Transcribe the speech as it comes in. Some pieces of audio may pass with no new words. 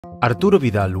Arturo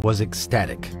Vidal was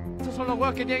ecstatic.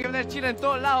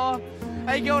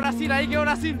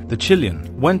 The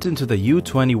Chilean went into the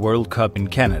U20 World Cup in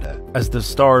Canada as the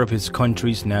star of his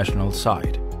country's national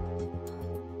side.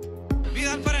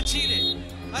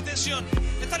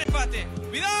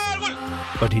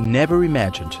 But he never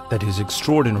imagined that his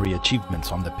extraordinary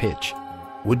achievements on the pitch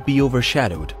would be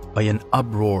overshadowed by an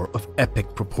uproar of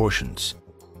epic proportions,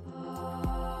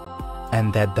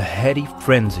 and that the heady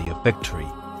frenzy of victory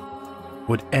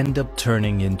would end up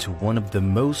turning into one of the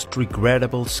most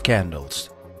regrettable scandals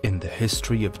in the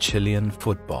history of Chilean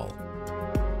football.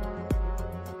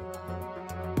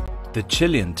 The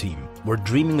Chilean team were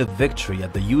dreaming of victory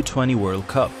at the U20 World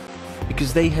Cup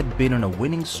because they had been on a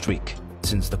winning streak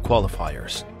since the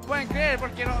qualifiers.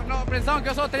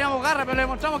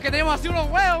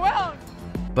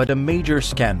 But a major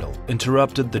scandal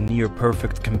interrupted the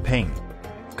near-perfect campaign,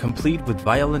 complete with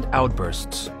violent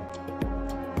outbursts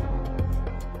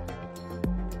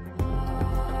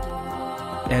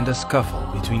and a scuffle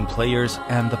between players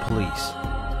and the police.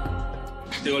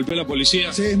 ¿Te golpeó la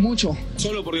policía? Sí, mucho.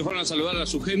 ¿Solo porque fueron a saludar a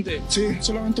su gente? Sí,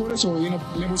 solamente por eso. Y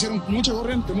le pusieron mucha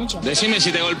corriente, mucha. Decime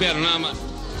si te golpearon, nada más.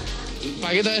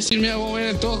 ¿Para qué te decirme cómo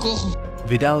vienen todos cojos?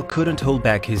 Vidal couldn't hold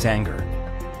back his anger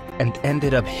and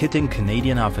ended up hitting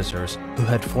Canadian officers who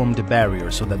had formed a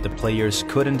barrier so that the players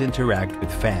couldn't interact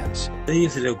with fans. A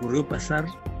ellos se le ocurrió pasar,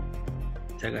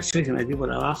 se agachó y se metió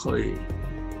por abajo y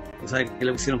o sea, que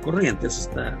le pusieron corriente, eso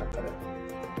está.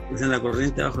 Pusieron la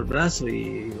corriente bajo el brazo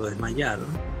y lo desmayaron.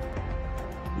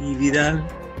 Y Vidal,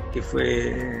 que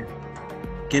fue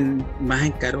quien más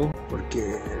encaró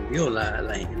porque vio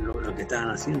lo que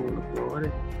estaban haciendo los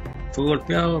jugadores, fue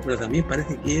golpeado, pero también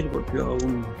parece que él golpeó a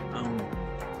un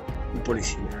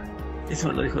policía. Eso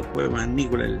me lo dijo después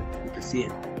Magnícola, el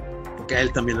presidente, porque a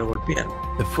él también lo golpearon.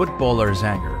 The footballer's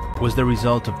anger was the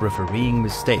result of refereeing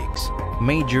mistakes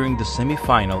made during the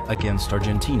semi-final against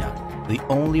Argentina, the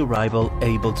only rival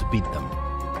able to beat them,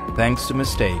 thanks to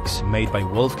mistakes made by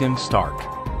Wolfgang Stark,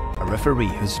 a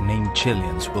referee whose name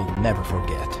Chileans will never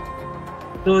forget.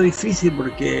 Todo difícil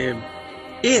porque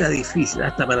era difícil,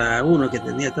 hasta para uno que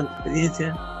tenía tanta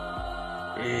experiencia,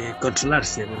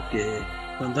 controlarse, porque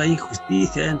cuando hay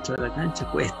injusticia dentro de la cancha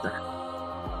cuesta.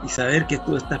 Y saber que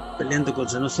tú estás peleando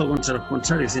no solo contra los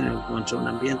contrarios, sino contra un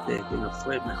ambiente que no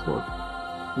fue mejor.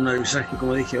 Un arbitraje,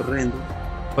 como dije, horrendo.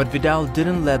 But Vidal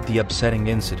didn't let the upsetting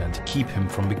incident keep him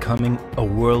from becoming a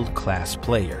world-class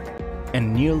player.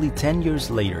 And nearly 10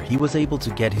 years later, he was able to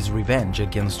get his revenge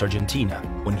against Argentina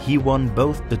when he won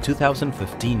both the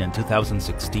 2015 and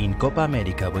 2016 Copa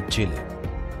América with Chile.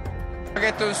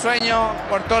 Esto es un sueño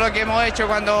por todo lo que hemos hecho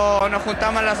cuando nos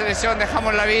juntamos en la selección,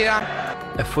 dejamos la vida.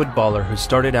 A footballer who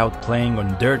started out playing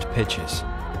on dirt pitches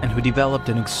and who developed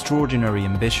an extraordinary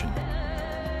ambition.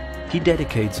 He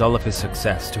dedicates all of his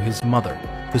success to his mother,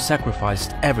 who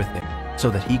sacrificed everything so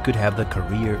that he could have the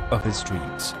career of his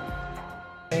dreams.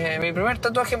 Mi primer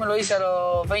tatuaje me lo hice a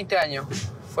los 20 años.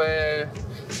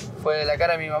 Fue la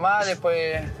cara de mi mamá,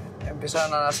 después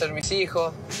empezaron a nacer mis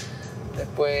hijos.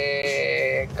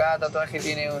 Después cada tatuaje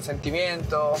tiene un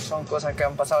sentimiento, son cosas que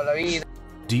han pasado en la vida.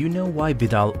 Do you know why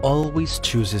Vidal always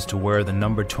chooses to wear the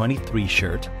number 23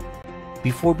 shirt?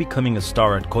 Before becoming a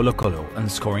star at Colo-Colo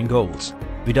and scoring goals,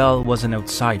 Vidal was an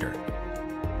outsider.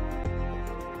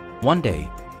 One day,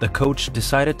 the coach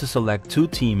decided to select 2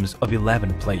 teams of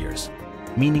 11 players,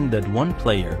 meaning that one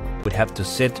player would have to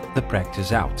sit the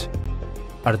practice out.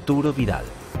 Arturo Vidal,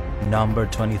 number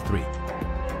 23.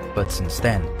 But since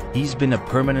then, he's been a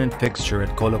permanent fixture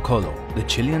at Colo-Colo, the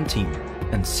Chilean team,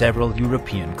 and several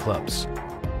European clubs.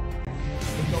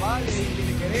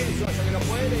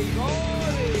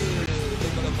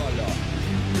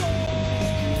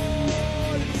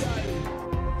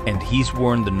 And he's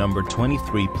worn the number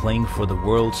 23 playing for the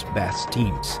world's best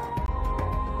teams.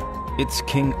 It's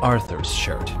King Arthur's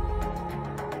shirt.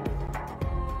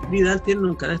 Vidal tiene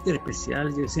un carácter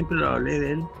especial, yo siempre lo hablé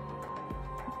de él.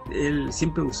 Él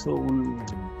siempre usó un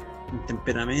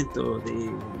temperamento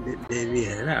de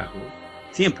liderazgo,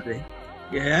 siempre.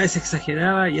 Y a veces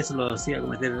exageraba y eso lo hacía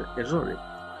cometer errores.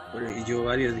 Yo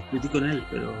varios discutí con él,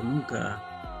 pero nunca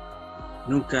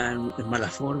en mala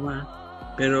forma.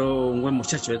 Pero un buen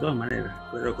muchacho de todas maneras,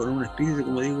 pero con un espíritu,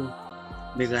 como digo,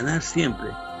 de ganar siempre.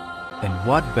 And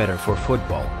what better for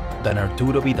football than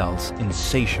Arturo Vidal's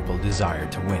insatiable desire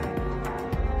to win?